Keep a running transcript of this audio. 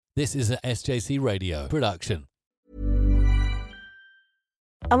This is a SJC Radio production.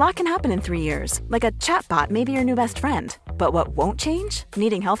 A lot can happen in 3 years, like a chatbot may be your new best friend. But what won't change?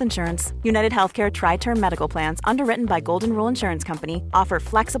 Needing health insurance. United Healthcare Tri-Term Medical Plans, underwritten by Golden Rule Insurance Company, offer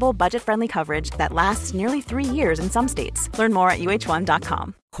flexible, budget-friendly coverage that lasts nearly 3 years in some states. Learn more at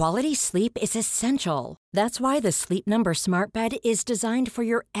uh1.com. Quality sleep is essential. That's why the Sleep Number Smart Bed is designed for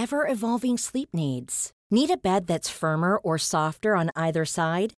your ever-evolving sleep needs. Need a bed that's firmer or softer on either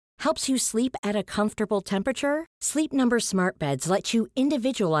side? Helps you sleep at a comfortable temperature? Sleep Number Smart Beds let you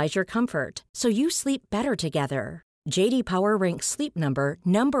individualize your comfort, so you sleep better together. J.D. Power ranks Sleep Number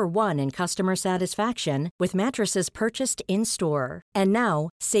number 1 in customer satisfaction with mattresses purchased in-store. And now,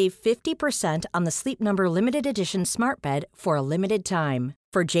 save 50% on the Sleep Number Limited Edition Smart Bed for a limited time.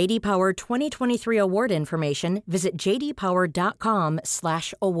 For J.D. Power 2023 award information, visit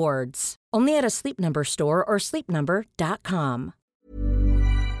jdpower.com/awards. Only at a Sleep Number store or sleepnumber.com.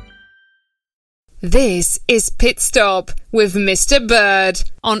 This is Pit Stop with Mr. Bird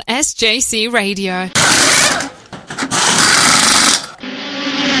on SJC Radio.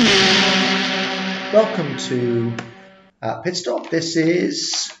 Welcome to Pit Stop. This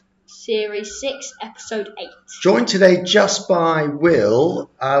is Series 6, Episode 8. Joined today just by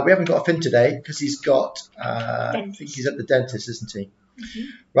Will. We haven't got Finn today because he's got, I think he's at the dentist, isn't he? Mm-hmm.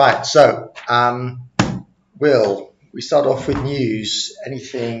 Right, so Will, we start off with news.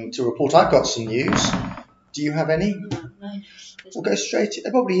 Anything to report? I've got some news. Do you have any? No. We'll go straight to,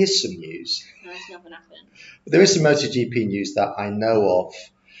 there probably is some news. No, it's not going to happen. But there is some MotoGP news that I know of.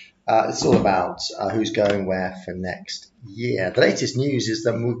 It's all about who's going where for next year. The latest news is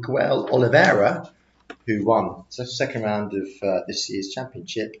that Miguel Oliveira, who won the second round of this year's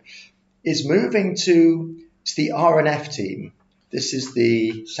championship, is moving to the RNF team. This is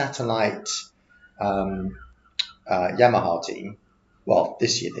the satellite Yamaha team. Well,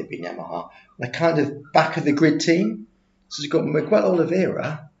 this year they've been Yamaha. They're kind of back of the grid team. So you've got Miguel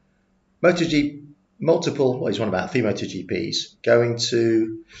Oliveira, multiple, he's won about 3 MotoGPs, going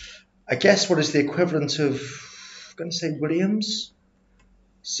to, I guess, what is the equivalent of, I'm going to say Williams.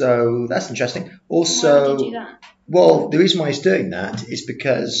 So that's interesting. Also, why would you do that? Well, the reason why he's doing that is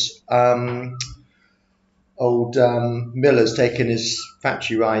because old Miller's taken his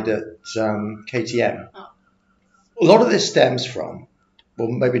factory ride at KTM. Oh. A lot of this stems from, well,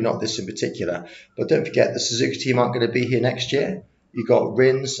 maybe not this in particular, but don't forget the Suzuki team aren't going to be here next year. You've got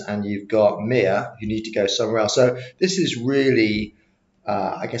Rins and you've got Mir who need to go somewhere else. So this is really,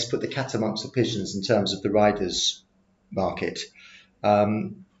 I guess, put the cat amongst the pigeons in terms of the riders' market.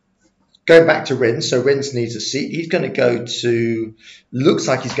 Going back to Rins, so Rins needs a seat. He's going to go to, looks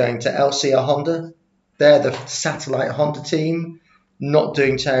like he's going to LCR Honda. They're the satellite Honda team, not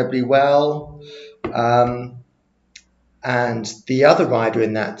doing terribly well. And the other rider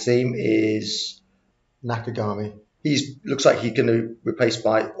in that team is Nakagami. Looks like he's going to be replaced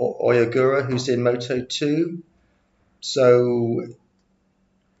by Oyagura, who's in Moto 2. So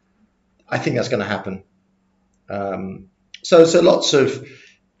I think that's going to happen. So lots of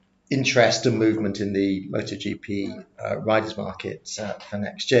interest and movement in the MotoGP riders market for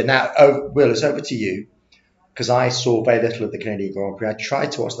next year. Now, Will, it's over to you, because I saw very little of the Canadian Grand Prix. I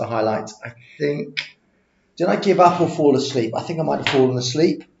tried to watch the highlights. I think, did I give up or fall asleep? I think I might have fallen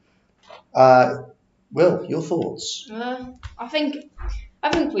asleep. Will, your thoughts? I think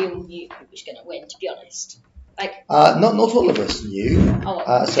we all knew who was going to win, to be honest. Not all of us knew.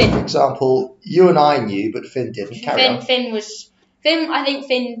 So, for example, you and I knew, but Finn didn't. Finn, I think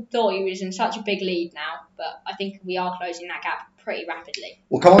Finn thought he was in such a big lead now, but I think we are closing that gap pretty rapidly.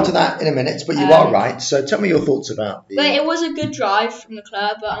 We'll come on to that in a minute, but you are right. So tell me your thoughts about the... But it was a good drive from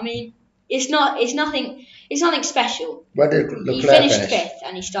Leclerc, but I mean, it's nothing special. Where did Leclerc He finished 5th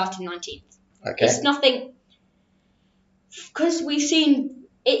and he started 19th. Okay. It's nothing, because we've seen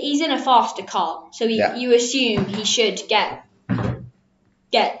he's in a faster car, so you assume he should get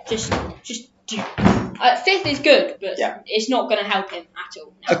just 5th is good, but it's not going to help him at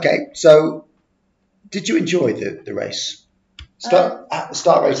all. No. Okay, so did you enjoy the race? Start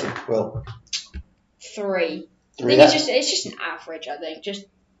rating, Will. 3. I think it's just an average. I think just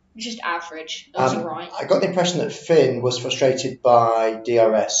average. That's alright. I got the impression that Finn was frustrated by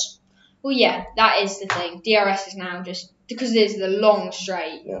DRS. Well, yeah, that is the thing. DRS is now just because there's the long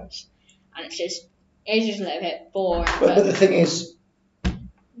straight, and it's just a little bit boring. But the thing is,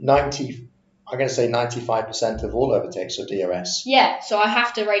 95% of all overtakes are DRS. Yeah, so I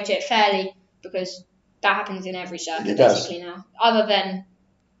have to rate it fairly because that happens in every circuit basically now. Other than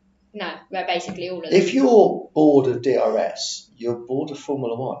basically all of them. If you're bored of DRS, you're bored of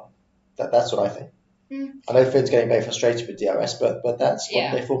Formula One. That's what I think. I know Finn's getting very frustrated with DRS, but that's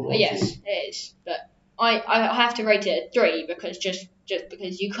one day Formula 1. Yes, it is. But I have to rate it a 3 because just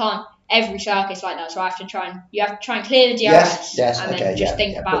because you can't every circuit's like that, so you have to try and clear the DRS and then just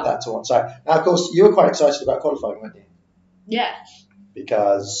think about put that to one side. Now, of course, you were quite excited about qualifying, weren't you? Yes.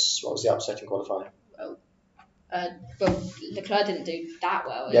 Because what was the upset in qualifying? Well, Leclerc didn't do that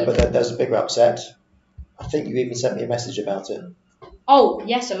well. Yeah, but there was a bigger upset. I think you even sent me a message about it. Oh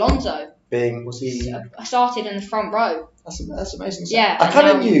yes, Alonso. Was he? Started in the front row. That's amazing. Yeah. I kind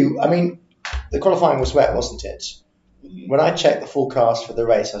of knew. I mean, the qualifying was wet, wasn't it? Mm-hmm. When I checked the forecast for the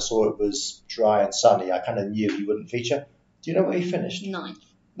race, I saw it was dry and sunny. I kind of knew he wouldn't feature. Do you know where he finished? Ninth.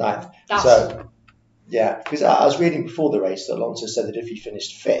 Yeah, because I was reading before the race that Alonso said that if he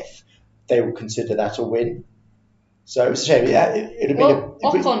finished 5th, they would consider that a win. So it was a shame. Yeah, it'd have been.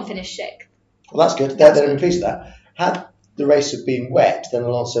 Ocon finished 6th. Well, that's good. They'd have been pleased with that. Had the race had been wet, then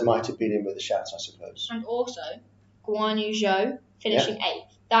Alonso might have been in with a shout, I suppose. And also, Guan Yu Zhou finishing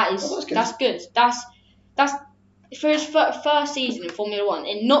 8th. That's good. That's for his first season in Formula 1,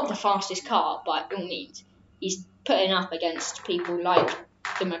 in not the fastest car by all means. He's putting up against people like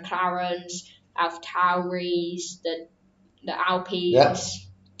the McLarens, AlphaTauris, the Alpines. Yeah.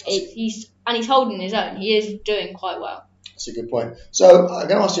 He's holding his own. He is doing quite well. That's a good point. So I'm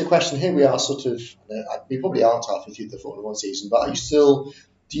going to ask you a question. Here we are, we probably aren't halfway through the Formula 1 season, but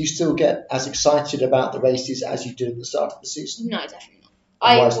do you still get as excited about the races as you did at the start of the season? No, definitely not.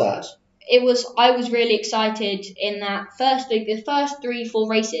 Why is that? I was really excited in that the first 3-4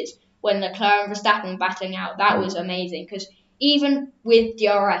 races when Leclerc and Verstappen were battling out. That was amazing because even with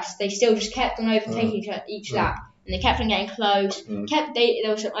DRS, they still just kept on overtaking each lap, and they kept on getting close. There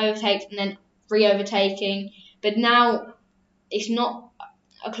were some overtakes and then re-overtaking, but now it's not.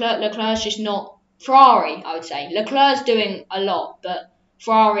 Leclerc's just not Ferrari. I would say Leclerc's doing a lot, but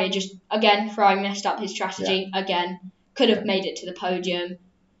Ferrari messed up his strategy again. Could have made it to the podium.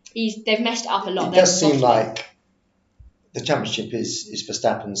 They've messed it up a lot. It does seem like the championship is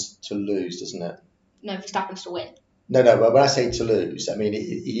Verstappen's to lose, doesn't it? No, Verstappen's to win. No. But when I say to lose, I mean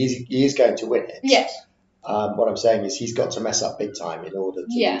he is going to win it. Yes. What I'm saying is he's got to mess up big time in order to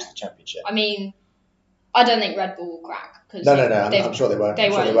lose the championship. I mean, I don't think Red Bull will crack. No. I'm sure they won't.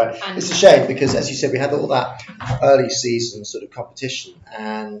 It's a shame because, as you said, we had all that early season sort of competition,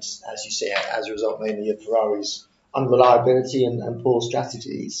 and as you say, as a result, mainly of Ferrari's unreliability and poor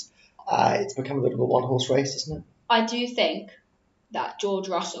strategies, it's become a bit of a one-horse race, isn't it? I do think that George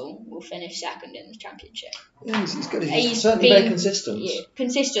Russell will finish 2nd in the championship. Yeah, he's certainly very consistent. Yeah,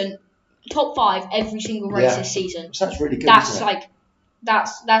 consistent, top 5 every single race this season. So that's really good.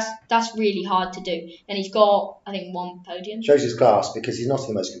 That's really hard to do, and he's got, I think, 1 podium. Shows his class because he's not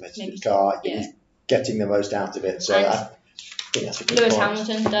the most competitive car. Yeah. He's getting the most out of it. So I think that's a good Lewis point.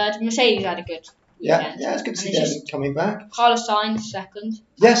 Hamilton 3rd. Mercedes had a good weekend. Yeah, it's good to see them coming back. Carlos Sainz 2nd.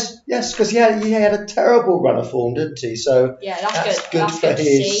 Yes, because he had a terrible run of form, didn't he? So yeah, that's good.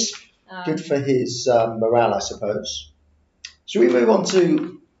 Good for his morale, I suppose. Shall we move on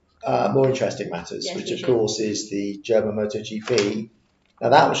to more interesting matters, which of course is the German MotoGP. Now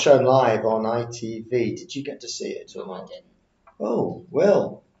that was shown live on ITV. Did you get to see it or not? I didn't. Oh,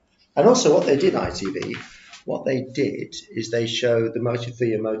 well. And also what they did ITV, is they showed the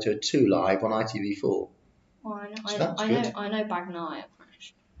Moto3 and Moto2 live on ITV4. Oh, I know Bagnaia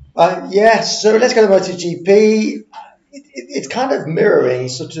crashed. Yes, so let's go to MotoGP. It's kind of mirroring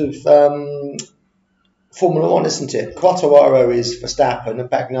sort of Formula 1, isn't it? Quartararo is Verstappen and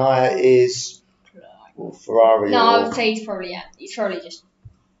Bagnaia is Ferrari. No, I would say he's probably just...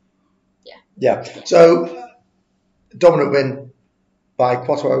 Yeah. So, dominant win by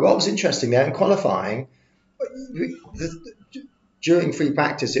Quartararo. What was interesting there in qualifying, during free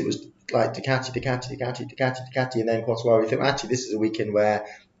practice, it was like Ducati, and then Quartararo. You think, actually, this is a weekend where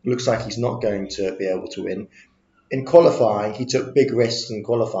it looks like he's not going to be able to win. In qualifying, he took big risks in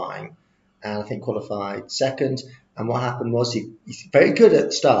qualifying, and I think qualified 2nd. And what happened was he's very good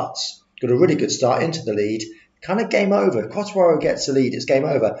at starts, got a really good start into the lead. Kind of game over. Quartararo gets the lead, it's game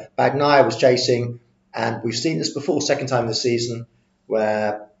over. Bagnaia was chasing, and we've seen this before, 2nd time this season,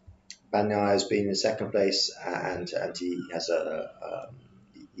 where Bagnaia has been in 2nd place and he has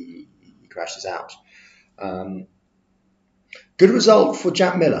he crashes out. Good result for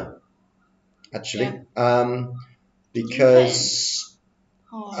Jack Miller, actually, because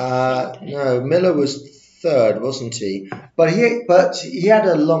Miller was 3rd, wasn't he? But he had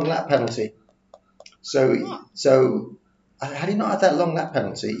a long lap penalty. So had he not had that long lap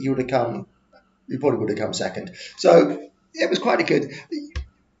penalty, he probably would have come 2nd. So it was quite a good.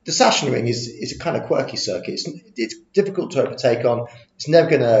 the Sachsenring is a kind of quirky circuit. It's difficult to overtake on. It's never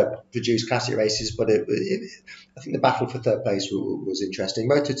going to produce classic races, but I think the battle for third place was interesting.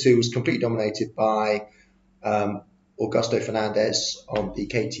 Moto 2 was completely dominated by Augusto Fernandez on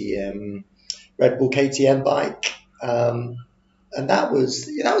the Red Bull KTM bike. And that was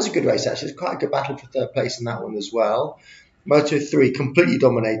a good race, actually. It was quite a good battle for third place in that one as well. Moto 3 completely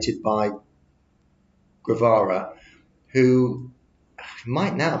dominated by Guevara, who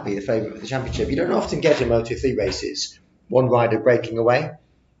might now be the favourite for the championship. You don't often get in Moto 3 races one rider breaking away,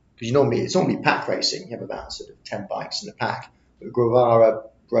 because it's normally pack racing. You have about sort of 10 bikes in a pack. But Guevara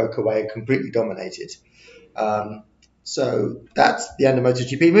broke away and completely dominated. So that's the end of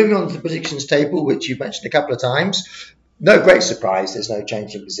MotoGP. Moving on to the predictions table, which you've mentioned a couple of times. No great surprise, there's no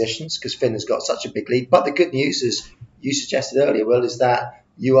change in positions because Finn has got such a big lead. But the good news, as you suggested earlier, Will, is that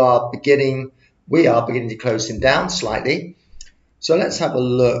we are beginning to close him down slightly. So let's have a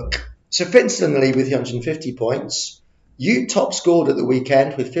look. So Finn's still in the lead with 150 points. You top scored at the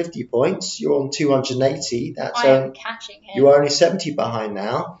weekend with 50 points. You're on 280. I am catching him. You are only 70 behind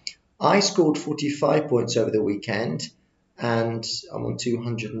now. I scored 45 points over the weekend and I'm on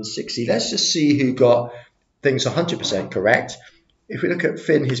 260. Let's just see who got things 100% correct. If we look at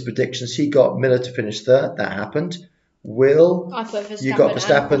Finn, his predictions, he got Miller to finish third. That happened. Will, you got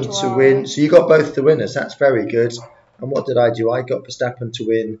Verstappen to win. So you got both the winners. That's very good. And what did I do? I got Verstappen to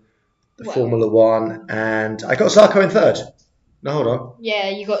win the Formula One, and I got Zarco in third. No, hold on. Yeah,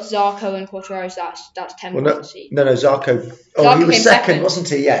 you got Zarco and Quartararo. That's 10 points. No, Zarco. Oh, he was second, wasn't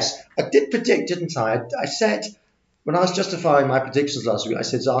he? Yes. I did predict, didn't I? I said, when I was justifying my predictions last week, I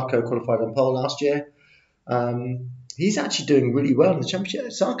said Zarco qualified on pole last year. He's actually doing really well in the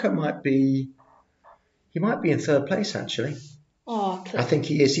championship. Zarco might be in third place, actually. Oh, I think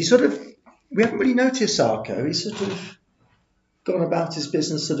he is. We haven't really noticed Zarco. He's sort of gone about his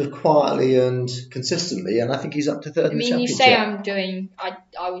business sort of quietly and consistently, and I think he's up to third in the championship. You say I'm doing,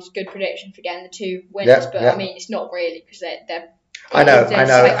 I was good prediction for getting the two winners, but I mean, it's not really because they're I know,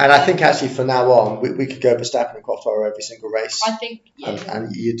 and I think actually from now on we could go Verstappen and Quartararo every single race. I think,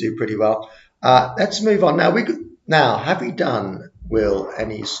 and you do pretty well. Let's move on now. Have you done, Will,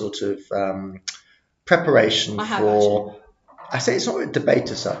 any sort of preparation for? I say it's not a debate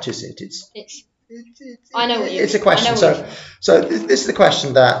as such, is it? I know what you. It's a question. So this is the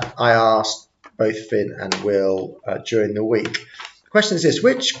question that I asked both Finn and Will during the week. The question is this: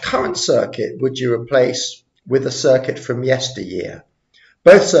 which current circuit would you replace with a circuit from yesteryear?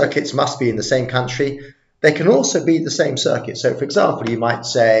 Both circuits must be in the same country. They can also be the same circuit. So, for example, you might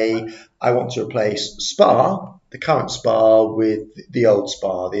say, I want to replace Spa, the current Spa, with the old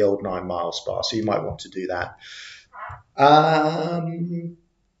Spa, the old 9 Mile Spa. So you might want to do that.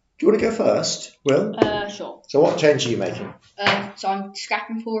 Do you want to go first, Will? Sure. So what change are you making? So I'm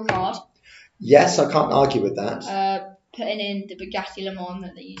scrapping Paul Ricard. Yes, I can't argue with that. Putting in the Bugatti Le Mans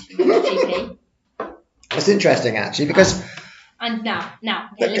that they use for MotoGP. It's interesting, actually, because... And now,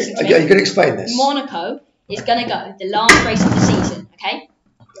 okay, listen to me. Are you going to explain this? Monaco is going to go the last race of the season, okay?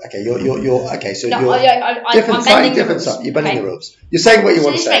 Okay, you're okay. So I'm slightly different stuff. You're bending the rules. You're saying what you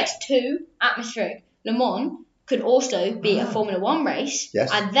want to say. So this makes 2 atmospheric. Le Mans could also be a Formula 1 race,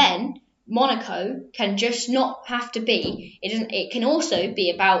 yes. And then Monaco can just not have to be. It can also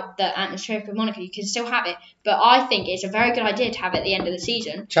be about the atmospheric of Monaco. You can still have it, but I think it's a very good idea to have it at the end of the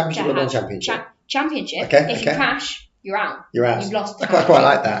season. Championship or non-championship? Championship. Okay. If you crash, you're out. You're out. You've lost. I quite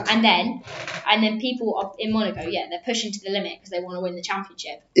like that. And then people up in Monaco, they're pushing to the limit because they want to win the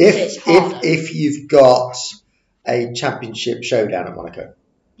championship. If you've got a championship showdown at Monaco.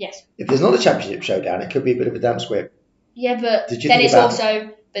 Yes. If there's not a championship showdown, it could be a bit of a damp squib. Yeah, but then it's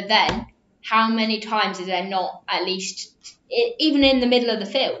also. But then, how many times is there not at least, even in the middle of the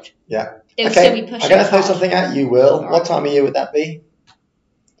field? Yeah. They would still be pushing. I'm going to throw something at you, Will. Right. What time of year would that be?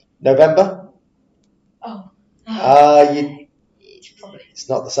 November? Oh. It's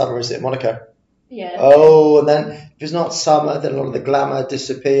not the summer, is it, Monaco? Yeah. Oh, and then if it's not summer, then a lot of the glamour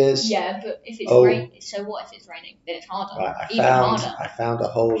disappears. Yeah, but if it's raining, so what if it's raining? Then it's harder. Right, harder. I found a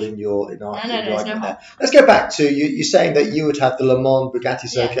hole in your No, argument no there. Let's go back to you saying that you would have the Le Mans Bugatti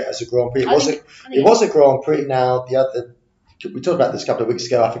circuit as a Grand Prix. It was a Grand Prix. Now we talked about this a couple of weeks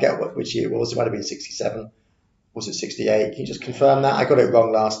ago. I forget which year it was. It might have been 67. Was it 68? Can you just confirm that? I got it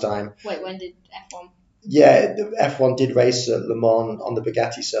wrong last time. Wait, when did F1? Yeah, the F1 did race at Le Mans on the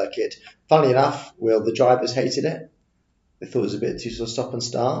Bugatti circuit. Funnily enough, Will, the drivers hated it. They thought it was a bit too sort of stop and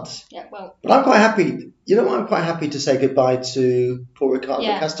start. Yeah, well. But I'm quite happy. You know what? I'm quite happy to say goodbye to Paul Ricard.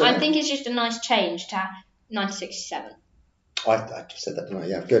 Yeah, I think it's just a nice change to 1967. I just said that, didn't I?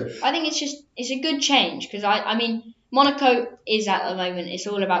 Yeah, good. I think it's a good change because I mean Monaco is at the moment. It's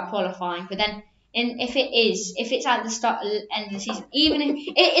all about qualifying, but then if it's at the end of the season, even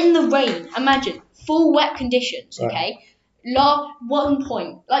in the rain, imagine full wet conditions. Okay, one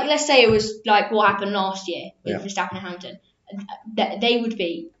point, like let's say it was like what happened last year with Verstappen and Hamilton, they would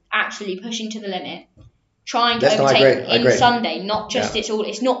be actually pushing to the limit, trying to overtake in Sunday. Not just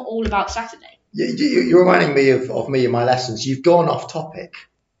it's not all about Saturday. You're reminding me of me and my lessons. You've gone off topic.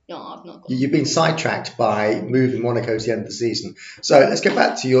 No, I've not. You've been sidetracked by moving Monaco to the end of the season. So let's get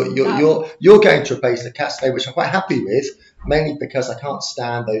back to you're going to replace Le Castellet, which I'm quite happy with, mainly because I can't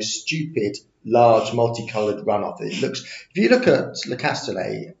stand those stupid large multicoloured runoff. If you look at Le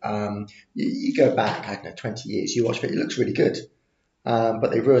Castellet, you go back, I don't know, 20 years, you watch it, it looks really good.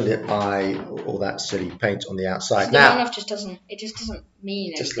 But they ruined it by all that silly paint on the outside. So the runoff just doesn't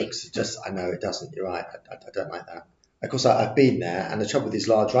mean anything. I know it doesn't. You're right. I don't like that. Of course, I've been there, and the trouble with these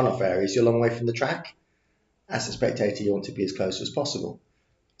large runoff areas, you're a long way from the track. As a spectator, you want to be as close as possible.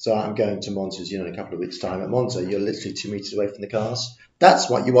 So I'm going to Monza, in a couple of weeks' time. At Monza, you're literally 2 metres away from the cars. That's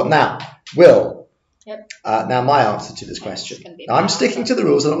what you want. Now, Will. Yep. Now, my answer to this question. I'm sticking to the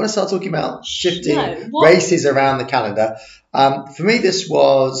rules. I'm not going to start talking about shifting races around the calendar. For me, this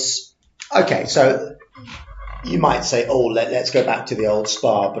was... Okay, so you might say, let's go back to the old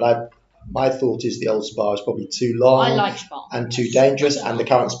Spa, but my thought is the old Spa is probably too long. I like Spa. And too dangerous, and the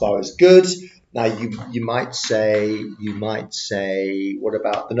current Spa is good. Now, you might say, what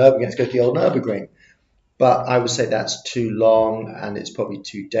about the Nürburgring? Let's go to the old Nürburgring. But I would say that's too long, and it's probably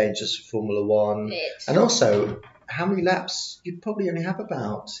too dangerous for Formula One. And also, how many laps? You'd probably only have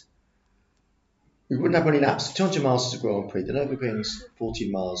we wouldn't have many laps. 200 miles is a Grand Prix. The Nürburgring's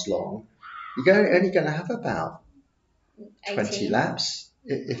 14 miles long. You're only going to have about 20 laps,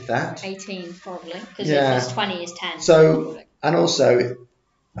 if that. 18 probably, because if it's 20 is 10. So, and also,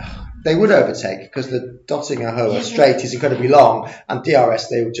 they would overtake because the Dottinger-Höhe straight is incredibly long, and DRS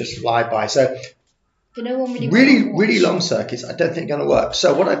they would just fly by. So, but no one really long circuits, I don't think are going to work.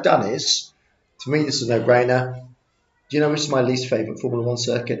 So what I've done is, to me, this is a no-brainer. Do you know which is my least favourite Formula One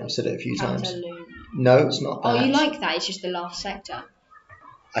circuit? I've said it a few times. No, it's not that. Oh, you like that? It's just the last sector.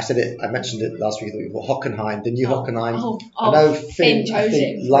 I mentioned it last week before. Hockenheim, the new Hockenheim. I know Finn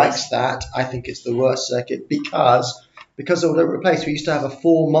likes that. I think it's the worst circuit because of the replace. We used to have a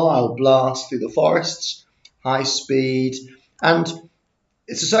 4-mile blast through the forests, high speed, and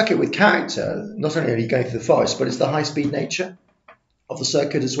it's a circuit with character. Not only are you going through the forest, but it's the high speed nature of the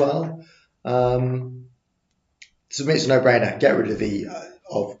circuit as well. To me, it's a no-brainer. Get rid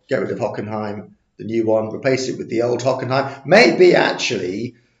of Hockenheim, the new one, replace it with the old Hockenheim. Maybe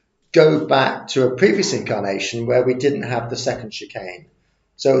actually go back to a previous incarnation where we didn't have the second chicane.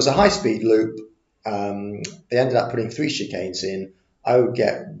 So it was a high-speed loop. They ended up putting 3 chicanes in. I would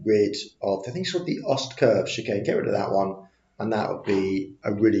get rid of, I think it's called the Ost Curve chicane. Get rid of that one, and that would be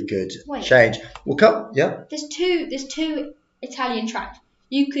a really good change. We'll come. Yeah. There's two Italian tracks.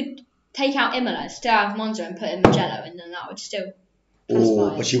 You could take out Imola, still have Monza, and put in Mugello, and then that would still.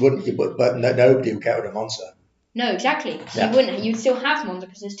 But you wouldn't. But nobody would get rid of Monza. No, exactly. So you wouldn't. You'd still have Monza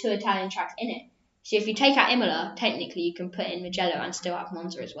because there's 2 Italian tracks in it. So if you take out Imola, technically you can put in Mugello and still have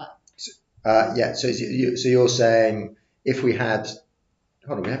Monza as well. So you're saying if we had,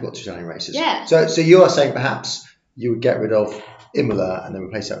 hold on, we have got 2 Italian races. Yeah. So you are saying perhaps you would get rid of Imola and then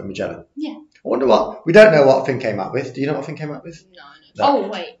replace that with Mugello. Yeah. I wonder we don't know what Finn came up with. Do you know what Finn came up with? No. Oh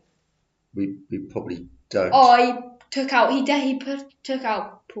wait. We probably don't. Oh, he took out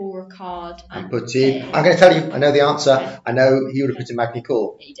Paul Ricard and put in. I'm going to tell you. I know the answer. Okay. I know he would have put in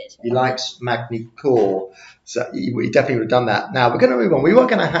Magny-Cours. He did. He likes Magny-Cours, so he definitely would have done that. Now we're going to move on. We are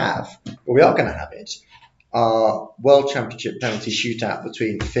going to have it. Our World Championship penalty shootout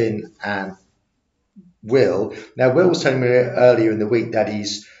between Finn and Will. Now Will was telling me earlier in the week that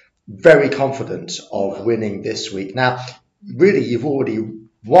he's very confident of winning this week. Now, really, you've already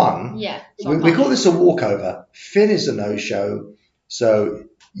won. Yeah. We call this a walkover. Finn is a no-show, so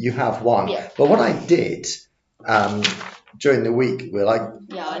you have won. Yeah. But what I did during the week, Will, I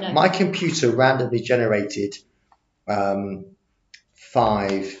know. My computer randomly generated 5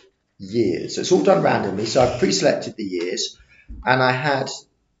 years. So it's all done randomly. So I've pre-selected the years, and I had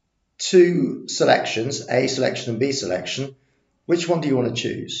 2 selections, A selection and B selection. Which one do you want to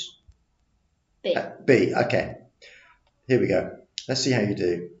choose? B. B. Okay. Here we go. Let's see how you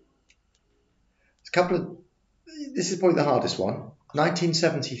do. This is probably the hardest one.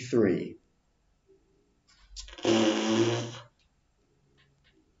 1973.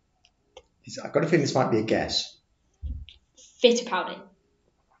 I've got a feeling this might be a guess. Fittipaldi.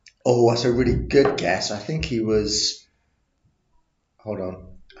 Oh, that's a really good guess. I think he was... Hold on.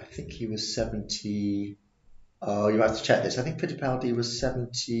 I think he was 70... Oh, you have to check this. I think Fittipaldi was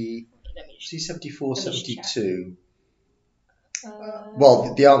 70. Let me Was he 74, let me just 72?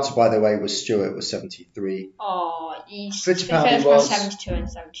 Well, the answer, by the way, was Stewart was 73. Oh, he's Fittipaldi was 72 and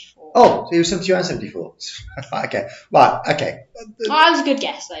 74. Oh, he was 72 and 74. Okay, right, okay. Oh, that was a good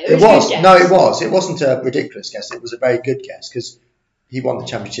guess, though. It was. A good guess. No, it was. It wasn't a ridiculous guess. It was a very good guess because he won the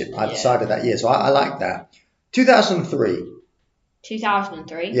championship either side of that year. So I like that. 2003.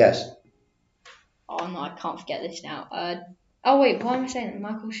 2003? Yes. Oh, no, I can't forget this now. Oh, wait, why am I saying that?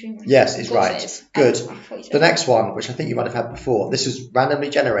 Michael Schumacher? Yes, it's right. Good. I thought you said The next one, which I think you might have had before, this is randomly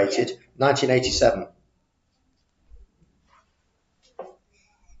generated, 1987.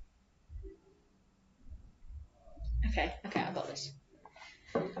 Okay, I got this.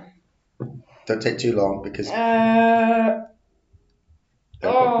 Don't take too long because there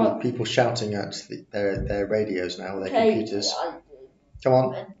are people shouting at their radios now, their computers. Come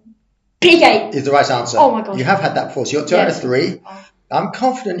on. P8 is the right answer. Oh my gosh. You have had that before, so you're 2 out of 3. Oh. I'm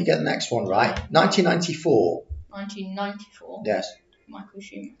confident you get the next one right. 1994. 1994? Yes. Michael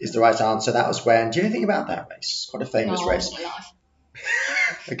Schumacher. Is the right answer. That was when... Do you know anything about that race? It's quite a famous race. My life.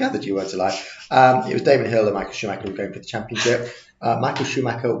 I gathered you weren't alive. It was Damon Hill and Michael Schumacher who were going for the championship. Michael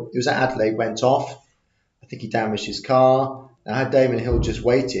Schumacher, he was at Adelaide, went off. I think he damaged his car. Now, had Damon Hill just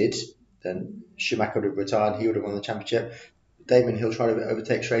waited, then Schumacher would have retired. He would have won the championship. Damon Hill tried to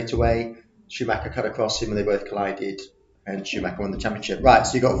overtake straight away. Schumacher cut across him and they both collided. And Schumacher won the championship. Right,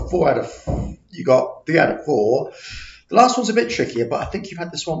 so you got 3 out of 4. The last one's a bit trickier, but I think you've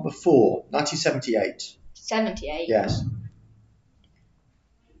had this one before. 1978. 78? Yes.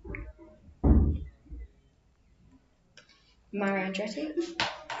 Mario Andretti?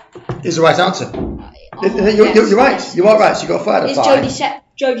 Is the right answer. You're right. Yes. You are right. So you got 4 out of 5.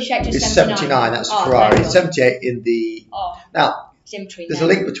 Jody Scheckter It's 79. 79. That's Ferrari. 78 in the. Now, it's in between. There's a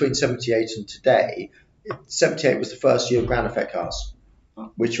link between 78 and today. 78 was the first year of ground effect cars,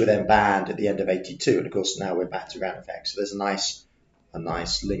 which were then banned at the end of 82, and of course now we're back to ground effect. So there's a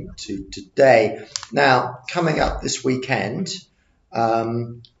nice link to today. Now, coming up this weekend,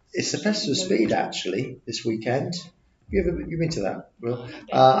 it's the Festival of Speed actually this weekend. You've been to that, Will?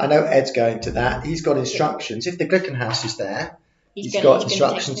 I know Ed's going to that. He's got instructions. If the Glickenhaus is there, he's got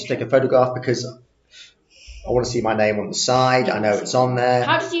instructions to take a photograph because I want to see my name on the side. I know it's on there.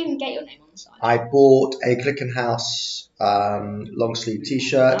 How did you even get your name on the side? I bought a Glickenhaus long sleeve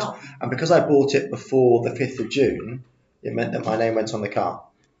T-shirt, and because I bought it before the 5th of June, it meant that my name went on the car.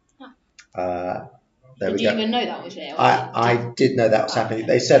 Did you even know that was there? I did know that was happening.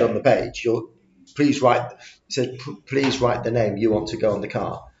 They said on the page, please write the name you want to go on the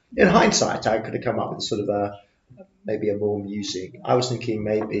car. In hindsight, I could have come up with sort of maybe a more amusing. I was thinking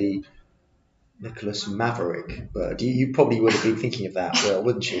maybe Nicholas Maverick, but you probably would have been thinking of that, Will,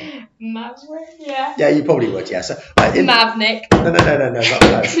 wouldn't you? Maverick, yeah. Yeah, you probably would, yeah. So, Mavnick. No, not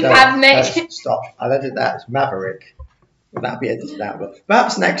those. No, Mavnick. no, stop. I'll edit that. It's Maverick. Well, that'll be edited out. But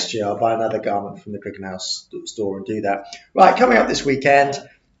perhaps next year I'll buy another garment from the Glickenhaus store and do that. Right, coming up this weekend.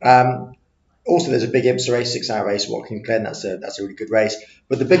 Also, there's a big IMSA race, 6-hour race, Watkins Glen. That's a really good race.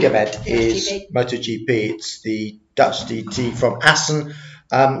 But the big event is MotoGP. It's the Dutch DT from Assen.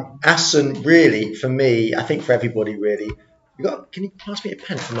 Assen, really, for me, I think for everybody, really. Can you pass me a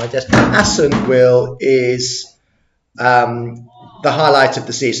pen from my desk? Assen is the highlight of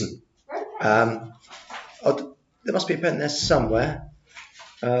the season. There must be a pen there somewhere.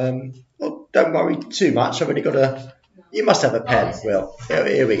 Well, don't worry too much. I've only got You must have a pen, Will.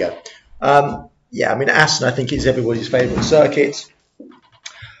 Here we go. Assen, I think, is everybody's favourite circuit.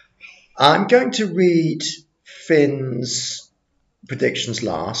 I'm going to read Finn's predictions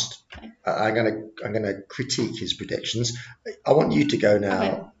last. I'm going to critique his predictions. I want you to go now.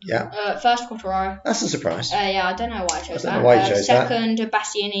 Okay. Yeah. First, Quartararo. That's a surprise. Yeah, I don't know why I chose that. I don't know why you chose second,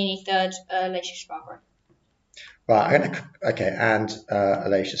 Bastianini. Third, Aleix Espargaro. Right. and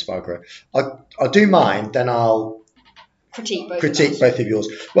Aleix Espargaro. I'll do mine, then I'll critique both of yours.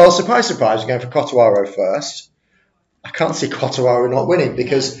 Well, surprise, surprise, we're going for Quartararo first. I can't see Quartararo not winning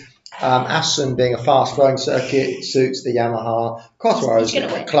because Assen being a fast-flowing circuit suits the Yamaha. Quartararo's in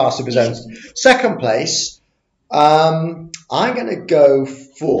a class of his own. Second place, I'm going to go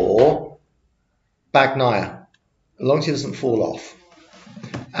for Bagnaia, as long as he doesn't fall off.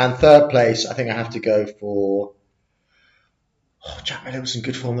 And third place, I think I have to go for... Jack Miller was in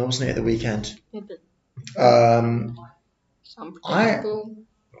good form, though, wasn't he, at the weekend? But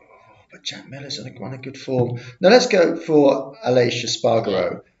Jack Miller's in a good form. Now let's go for Aleix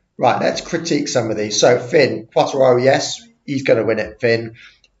Espargaro. Right, let's critique some of these. So Finn, Quartararo, yes, he's going to win it. Finn,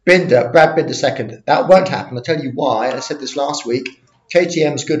 Brad Binder second. That won't happen. I'll tell you why. I said this last week.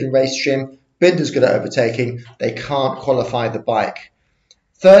 KTM's good in race trim. Binder's good at overtaking. They can't qualify the bike.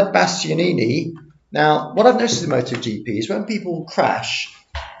 Third, Bastianini. Now, what I've noticed in MotoGP is when people crash,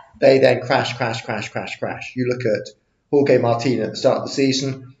 they then crash. You look at Jorge Martin at the start of the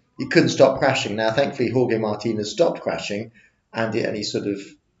season. He couldn't stop crashing. Now, thankfully, Jorge Martin has stopped crashing, and he's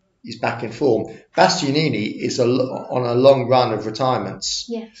back in form. Bastianini is on a long run of retirements.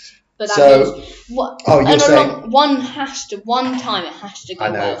 Yes. But that means what? Oh, you're saying one time it has to go.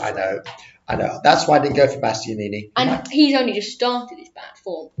 I know. That's why I didn't go for Bastianini. And he's only just started his bad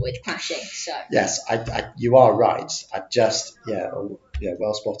form with crashing. So yes, you are right.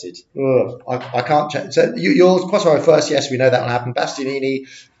 Well spotted. Ugh, I can't check. So yours Quattraro first. Yes, we know that will happen. Bastianini,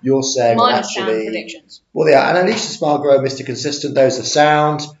 you're saying sound predictions. Well, they are. And Alicia Spargo, Mr. Consistent. Those are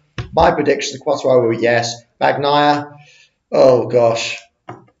sound. My prediction: Quattraro, yes. Bagnaia. Oh gosh.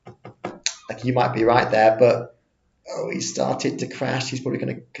 You might be right there, but he started to crash. He's probably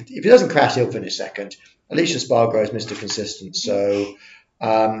going to. If he doesn't crash, he'll finish second. Alicia Spargo is Mr. Consistent, so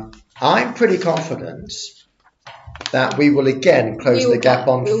I'm pretty confident that we will again close the gap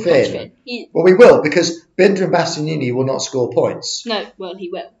on Finn. Well, we will, because Binder and Bastianini will not score points. No, well, he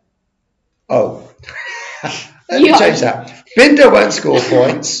will. Oh, let me change that. Binder won't score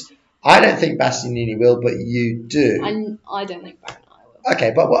points. I don't think Bastianini will, but you do. And I don't think Bagnaia.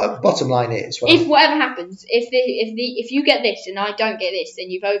 Okay, but what bottom line is... If whatever happens, if you get this and I don't get this, then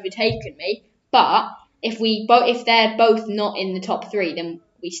you've overtaken me. But if they're both not in the top three, then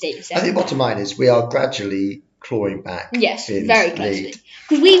we stay the same. I think bottom line is we are gradually clawing back. Yes, Finn's very closely.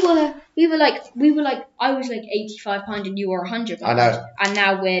 Because we were like I was like 85 pounds and you were 100 pounds. I know. And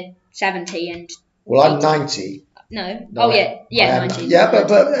now we're 70 and. Well, I'm 90. No. Oh yeah, 90. Yeah,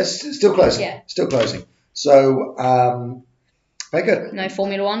 but it's still closing. Yeah. Still closing. So. Very good. No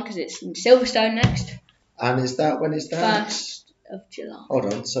Formula One because it's in Silverstone next. And when is that? 1st of July. Hold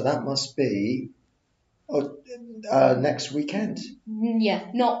on. So that must be next weekend. Yeah,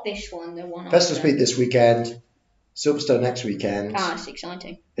 not this one. The one. Festival Speed this weekend. Silverstone next weekend. It's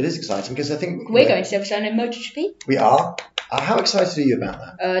exciting. It is exciting because I think we're going to Silverstone in MotoGP. We are. How excited are you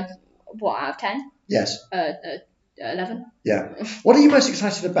about that? What, out of 10? Yes. 11. Yeah. What are you most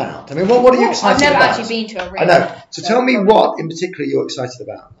excited about? I mean, what are you excited about? I've never actually been to a race. I know. So tell me what in particular you're excited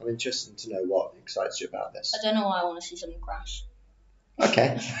about. I'm interested to know what excites you about this. I don't know why I want to see someone crash.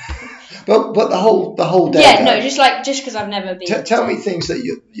 Okay. but the whole day. Yeah, no, just because I've never been. Tell me things that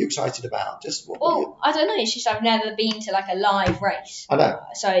you're excited about. I don't know. It's just I've never been to like a live race. I know.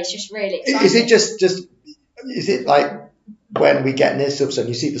 So it's just really exciting. Is it just? Is it like? When we get near Silverstone,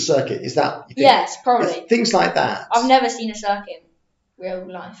 you see the circuit. Is that? You think, yes, probably. Things like that. I've never seen a circuit in real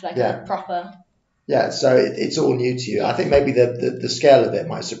life, a proper. Yeah, so it's all new to you. I think maybe the scale of it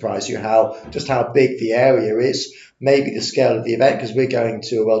might surprise you. How big the area is. Maybe the scale of the event, because we're going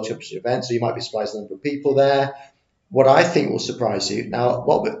to a World Championship event, so you might be surprised at the number of people there. What I think will surprise you. Now,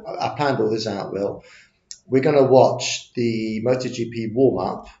 I planned all this out, Will. We're going to watch the MotoGP warm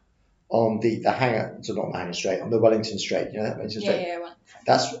up. On the hangar, so not the hangar straight, on the Wellington Straight, you know that Wellington Straight.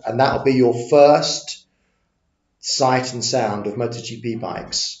 Yeah. That'll be your first sight and sound of MotoGP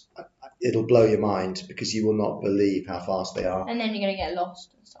bikes. It'll blow your mind because you will not believe how fast they are. And then you're gonna get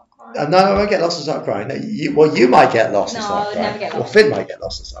lost and start crying. No, I won't get lost and start crying. No, you might get lost and start crying. No, I would never get lost. Or Finn might get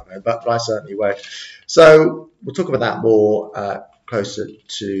lost and start crying, but I certainly won't. So we'll talk about that more closer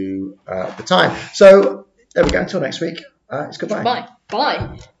to the time. So there we go. Until next week. It's goodbye.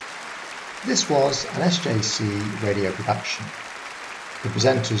 Bye. This was an SJC radio production. The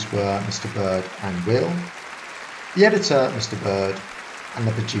presenters were Mr. Bird and Will, the editor, Mr. Bird, and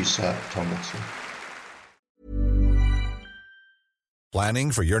the producer, Tom Watson.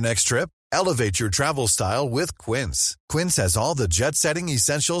 Planning for your next trip? Elevate your travel style with Quince. Quince has all the jet-setting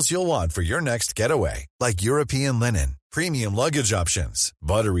essentials you'll want for your next getaway, like European linen, premium luggage options,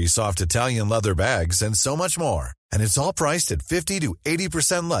 buttery soft Italian leather bags, and so much more. And it's all priced at 50 to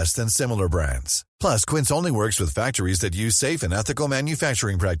 80% less than similar brands. Plus, Quince only works with factories that use safe and ethical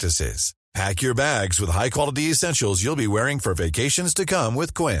manufacturing practices. Pack your bags with high-quality essentials you'll be wearing for vacations to come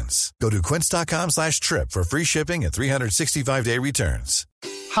with Quince. Go to quince.com/trip for free shipping and 365-day returns.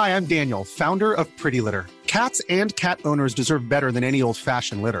 Hi, I'm Daniel, founder of Pretty Litter. Cats and cat owners deserve better than any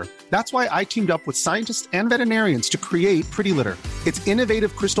old-fashioned litter. That's why I teamed up with scientists and veterinarians to create Pretty Litter. Its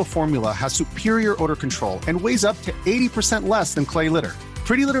innovative crystal formula has superior odor control and weighs up to 80% less than clay litter.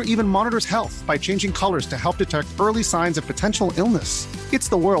 Pretty Litter even monitors health by changing colors to help detect early signs of potential illness. It's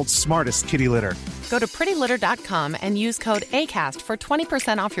the world's smartest kitty litter. Go to prettylitter.com and use code ACAST for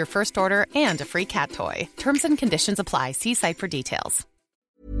 20% off your first order and a free cat toy. Terms and conditions apply. See site for details.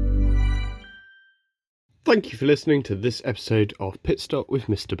 Thank you for listening to this episode of Pit Stop with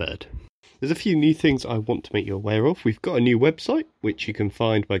Mr. Bird. There's a few new things I want to make you aware of. We've got a new website, which you can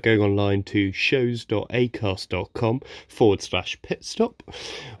find by going online to shows.acast.com/pitstop,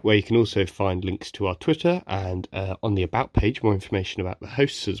 where you can also find links to our Twitter and on the About page, more information about the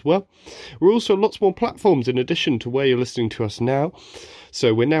hosts as well. We're also on lots more platforms in addition to where you're listening to us now.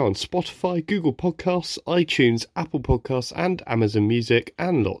 So we're now on Spotify, Google Podcasts, iTunes, Apple Podcasts and Amazon Music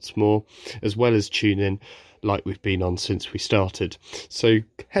and lots more, as well as TuneIn, like we've been on since we started. So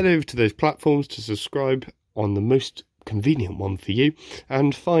head over to those platforms to subscribe on the most convenient one for you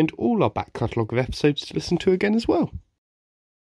and find all our back catalogue of episodes to listen to again as well.